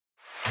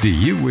Do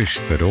you wish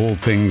that all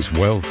things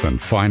wealth and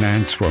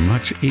finance were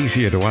much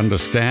easier to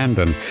understand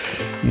and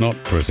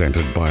not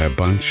presented by a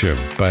bunch of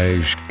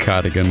beige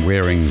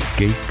cardigan-wearing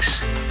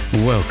geeks?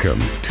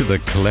 Welcome to the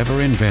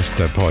Clever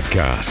Investor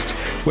Podcast,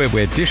 where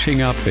we're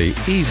dishing up the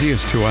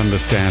easiest to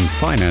understand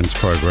finance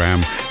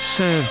program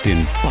served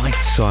in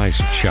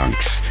bite-sized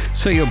chunks,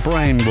 so your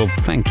brain will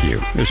thank you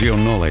as your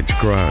knowledge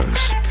grows.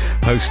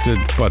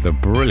 Hosted by the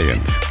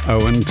brilliant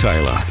Owen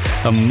Taylor,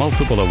 a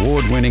multiple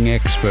award-winning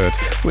expert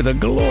with a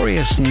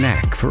glorious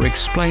knack for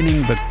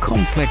explaining the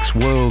complex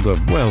world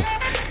of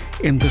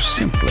wealth in the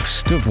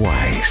simplest of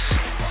ways.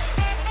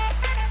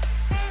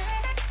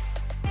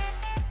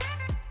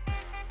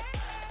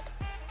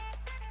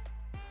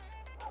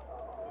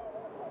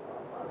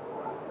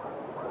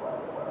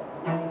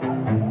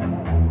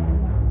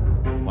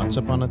 Once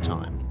upon a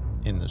time,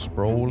 in the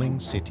sprawling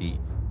city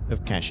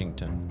of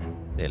Cashington,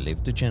 there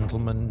lived a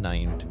gentleman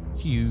named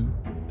Hugh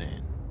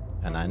Mann,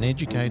 an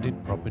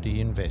uneducated property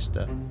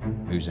investor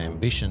whose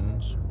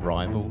ambitions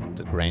rivaled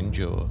the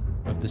grandeur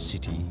of the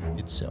city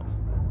itself.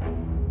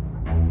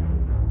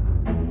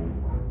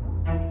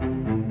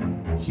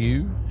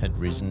 Hugh had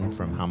risen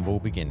from humble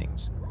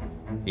beginnings.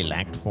 He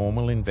lacked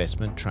formal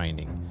investment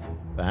training,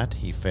 but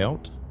he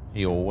felt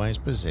he always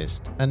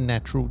possessed a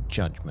natural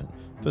judgment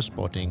for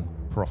spotting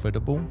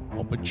profitable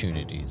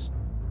opportunities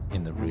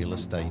in the real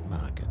estate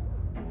market.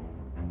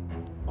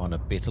 On a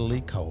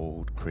bitterly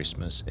cold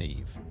Christmas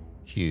Eve,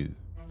 Hugh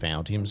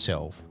found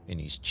himself in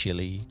his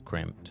chilly,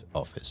 cramped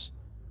office,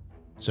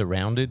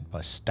 surrounded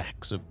by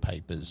stacks of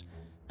papers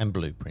and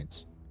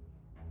blueprints.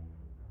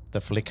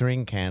 The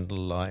flickering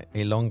candlelight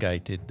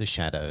elongated the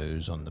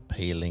shadows on the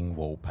peeling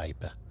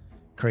wallpaper,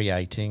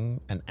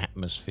 creating an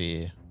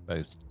atmosphere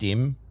both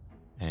dim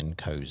and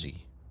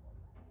cosy.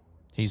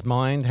 His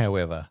mind,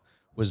 however,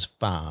 was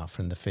far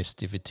from the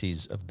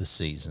festivities of the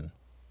season,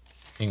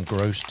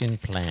 engrossed in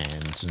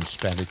plans and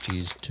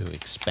strategies to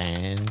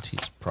expand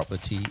his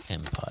property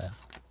empire.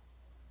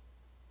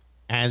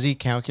 As he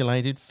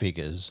calculated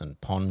figures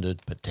and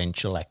pondered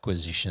potential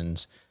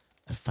acquisitions,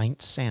 a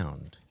faint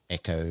sound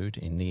echoed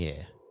in the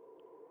air.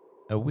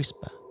 A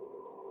whisper,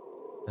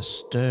 a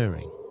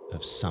stirring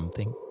of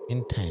something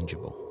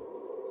intangible.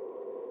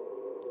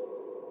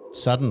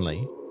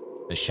 Suddenly,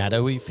 a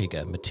shadowy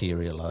figure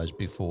materialized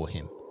before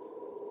him,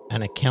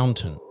 an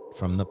accountant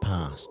from the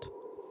past,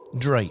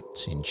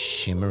 draped in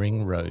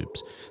shimmering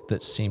robes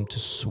that seemed to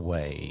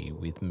sway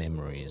with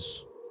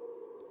memories.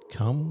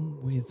 "Come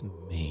with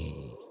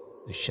me,"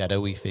 the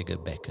shadowy figure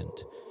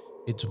beckoned,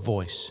 its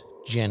voice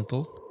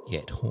gentle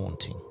yet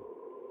haunting.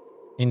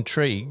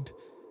 Intrigued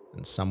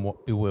and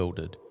somewhat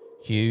bewildered,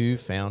 Hugh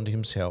found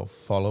himself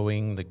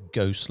following the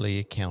ghostly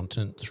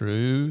accountant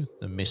through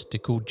the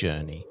mystical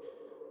journey,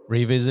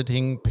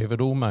 revisiting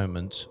pivotal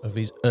moments of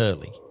his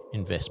early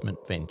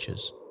investment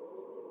ventures.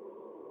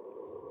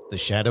 The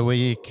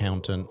shadowy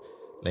accountant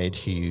led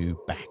Hugh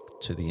back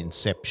to the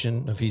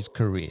inception of his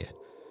career,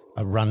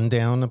 a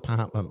rundown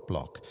apartment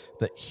block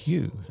that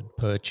Hugh had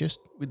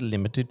purchased with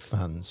limited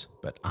funds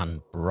but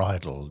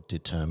unbridled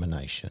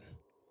determination.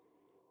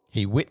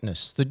 He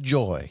witnessed the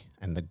joy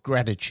and the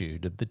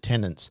gratitude of the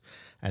tenants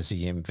as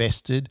he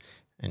invested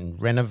in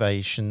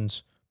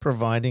renovations,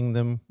 providing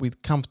them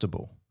with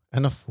comfortable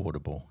and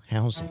affordable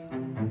housing.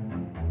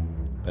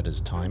 But as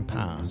time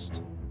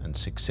passed and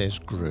success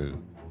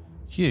grew,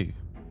 Hugh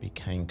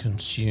became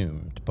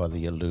consumed by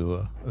the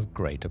allure of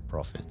greater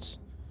profits.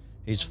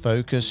 His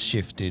focus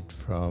shifted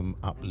from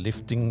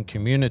uplifting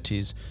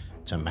communities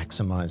to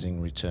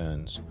maximizing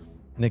returns,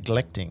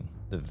 neglecting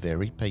the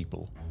very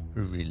people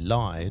who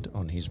relied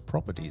on his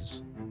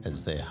properties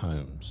as their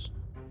homes.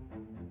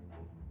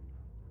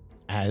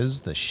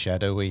 As the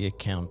shadowy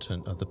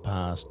accountant of the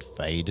past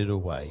faded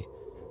away,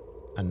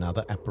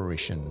 another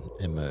apparition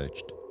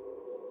emerged,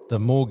 the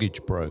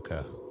mortgage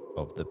broker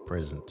of the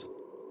present.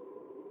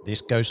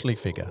 This ghostly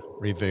figure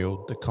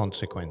revealed the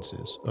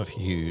consequences of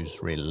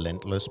Hugh's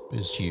relentless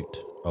pursuit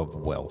of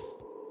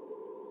wealth.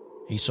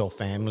 He saw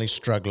families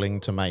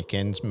struggling to make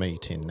ends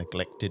meet in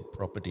neglected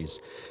properties,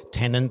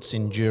 tenants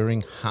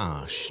enduring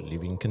harsh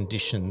living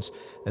conditions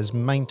as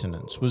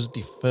maintenance was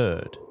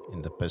deferred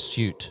in the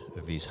pursuit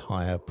of his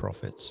higher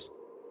profits.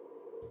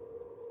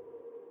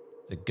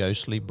 The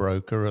ghostly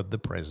broker of the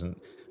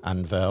present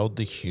unveiled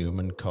the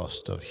human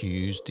cost of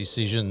Hugh's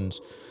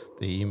decisions,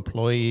 the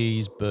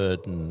employees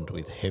burdened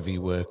with heavy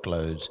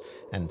workloads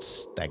and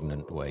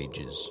stagnant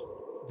wages,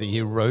 the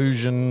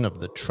erosion of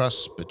the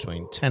trust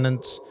between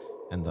tenants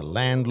and the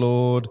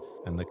landlord,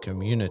 and the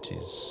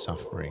communities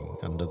suffering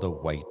under the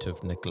weight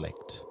of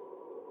neglect.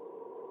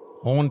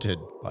 Haunted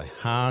by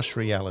harsh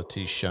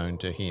realities shown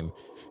to him,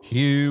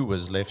 Hugh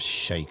was left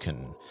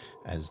shaken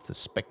as the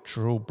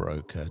spectral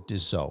broker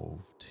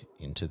dissolved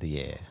into the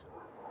air.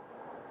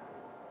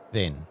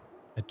 Then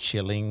a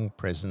chilling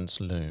presence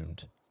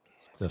loomed,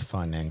 the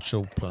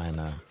financial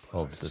planner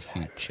of the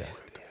future.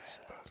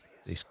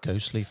 This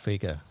ghostly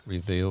figure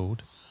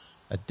revealed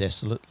a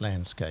desolate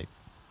landscape,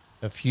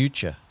 a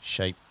future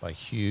shaped by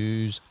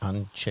Hugh's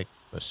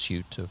unchecked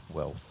pursuit of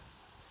wealth.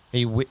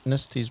 He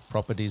witnessed his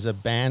properties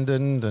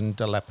abandoned and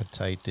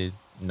dilapidated,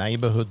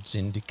 neighbourhoods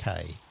in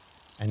decay,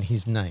 and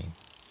his name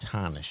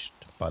tarnished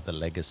by the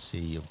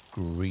legacy of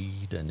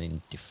greed and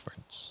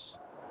indifference.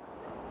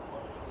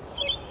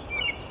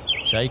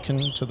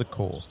 Shaken to the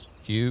core,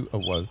 Hugh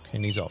awoke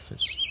in his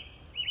office,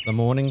 the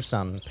morning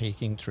sun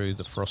peeking through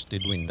the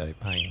frosted window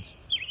panes.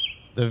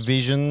 The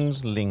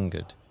visions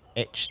lingered,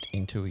 etched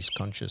into his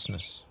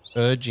consciousness,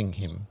 urging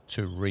him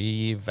to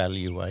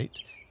re-evaluate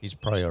his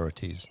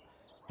priorities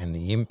and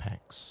the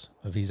impacts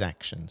of his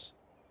actions.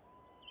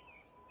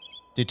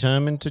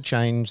 Determined to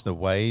change the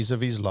ways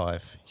of his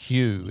life,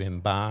 Hugh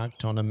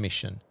embarked on a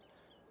mission,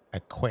 a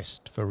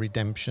quest for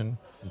redemption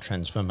and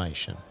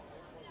transformation.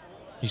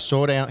 He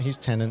sought out his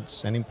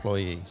tenants and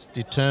employees,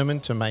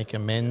 determined to make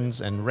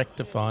amends and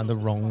rectify the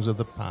wrongs of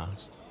the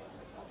past.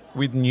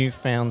 With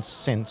newfound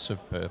sense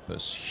of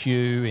purpose,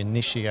 Hugh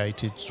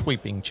initiated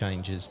sweeping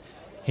changes.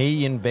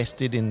 He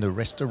invested in the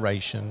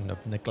restoration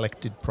of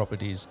neglected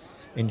properties,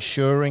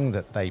 ensuring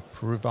that they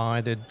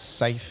provided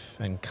safe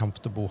and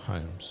comfortable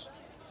homes.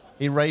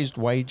 He raised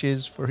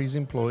wages for his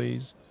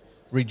employees,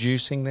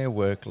 reducing their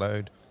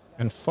workload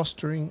and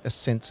fostering a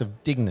sense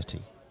of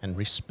dignity and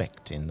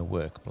respect in the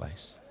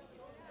workplace.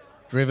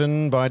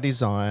 Driven by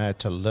desire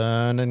to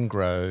learn and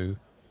grow,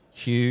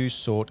 Hugh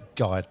sought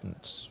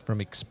guidance from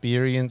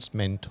experienced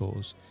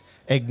mentors,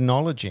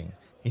 acknowledging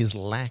his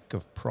lack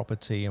of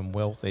property and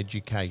wealth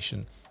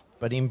education,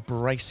 but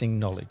embracing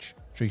knowledge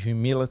through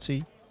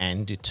humility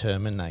and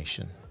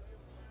determination.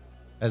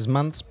 As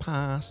months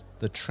passed,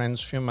 the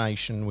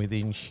transformation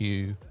within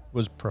Hugh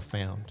was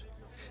profound.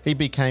 He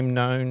became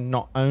known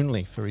not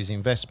only for his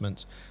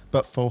investments,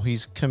 but for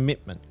his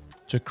commitment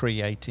to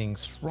creating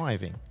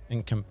thriving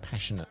and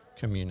compassionate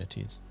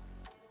communities.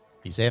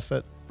 His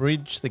effort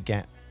bridged the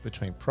gap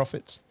between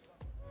profits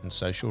and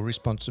social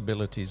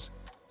responsibilities,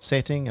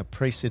 setting a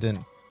precedent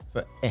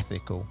for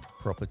ethical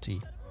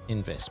property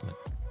investment.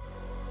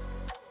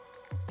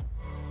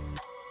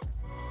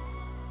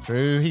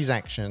 Through his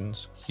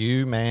actions,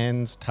 Hugh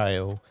Mann's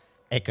tale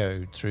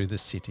echoed through the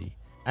city,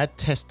 a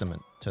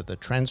testament to the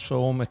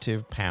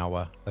transformative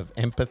power of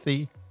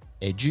empathy,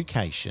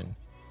 education,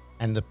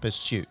 and the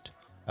pursuit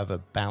of a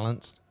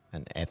balanced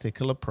and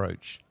ethical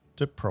approach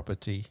to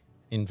property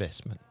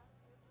investment.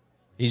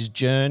 His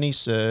journey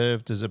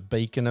served as a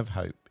beacon of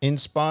hope,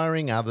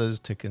 inspiring others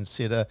to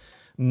consider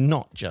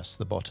not just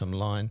the bottom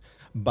line,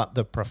 but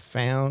the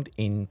profound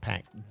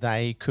impact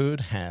they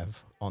could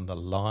have on the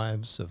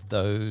lives of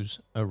those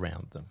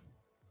around them.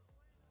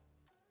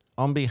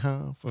 On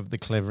behalf of the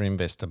Clever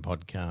Investor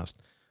podcast,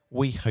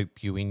 we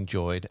hope you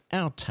enjoyed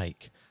our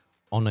take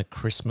on A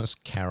Christmas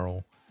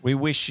Carol. We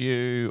wish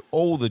you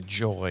all the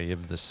joy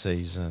of the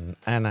season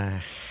and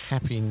a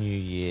happy new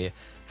year,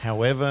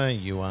 however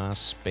you are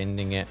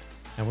spending it.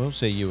 And we'll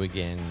see you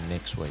again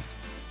next week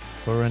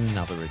for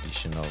another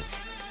edition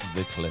of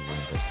the Clever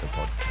Investor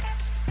podcast.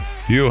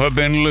 You have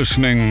been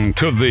listening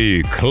to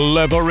the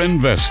Clever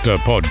Investor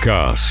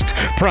podcast,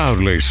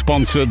 proudly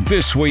sponsored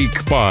this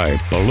week by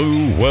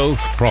Blue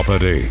Wealth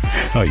Property.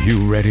 Are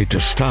you ready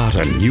to start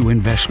a new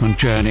investment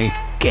journey?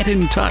 Get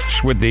in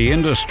touch with the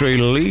industry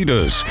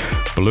leaders,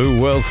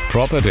 Blue Wealth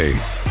Property.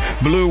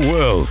 Blue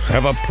Wealth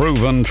have a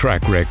proven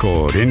track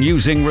record in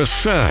using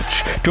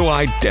research to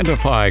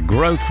identify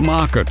growth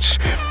markets,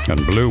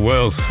 and Blue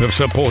Wealth have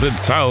supported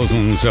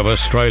thousands of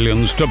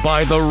Australians to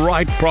buy the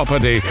right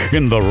property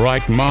in the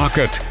right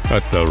market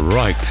at the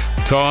right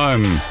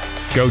time.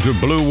 Go to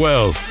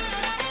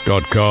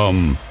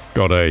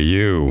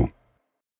bluewealth.com.au.